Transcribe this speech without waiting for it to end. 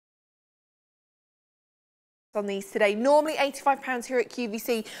On these today. Normally £85 here at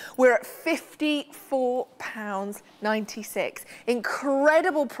QVC. We're at £54.96.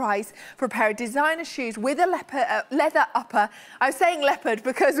 Incredible price for a pair of designer shoes with a leather upper. I was saying leopard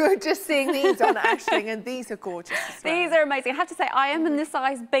because we were just seeing these on Ashling, and these are gorgeous as well. These are amazing. I have to say, I am in the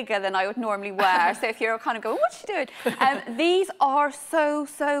size bigger than I would normally wear. So if you're kind of going, what's she doing? These are so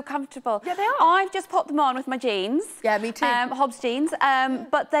comfortable. Yeah, they are. I've just popped them on with my jeans. Yeah, me too. Hobbs jeans.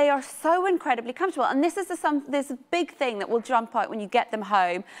 But they are so incredibly comfortable. And this is there's a big thing that will jump out when you get them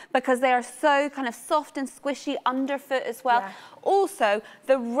home, because they are so kind of soft and squishy underfoot as well. Yeah. Also,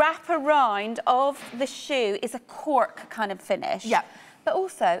 the wraparound of the shoe is a cork kind of finish. Yeah. But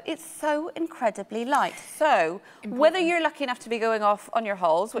also, it's so incredibly light. So, whether you're lucky enough to be going off on your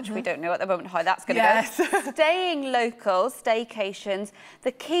hauls, which we don't know at the moment how that's going to go, staying local, staycations,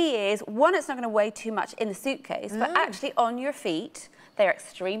 the key is, one, it's not going to weigh too much in the suitcase, but actually on your feet, they're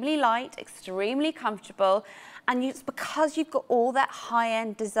extremely light, extremely comfortable, and it's because you've got all that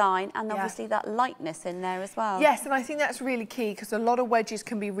high-end design and obviously that lightness in there as well. Yes, and I think that's really key, because a lot of wedges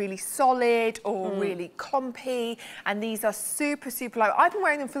can be really solid or really clumpy, and these are super light. I've been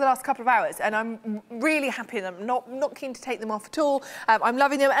wearing them for the last couple of hours, and I'm really happy with them. Not keen to take them off at all. I'm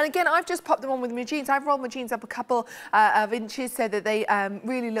loving them. And again, I've just popped them on with my jeans. I've rolled my jeans up a couple of inches so that they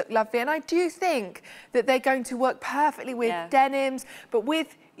really look lovely. And I do think that they're going to work perfectly with denims, but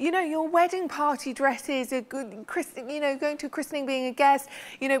with, you know, your wedding party dresses, a good, you know, going to a christening, being a guest,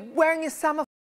 you know, wearing a summer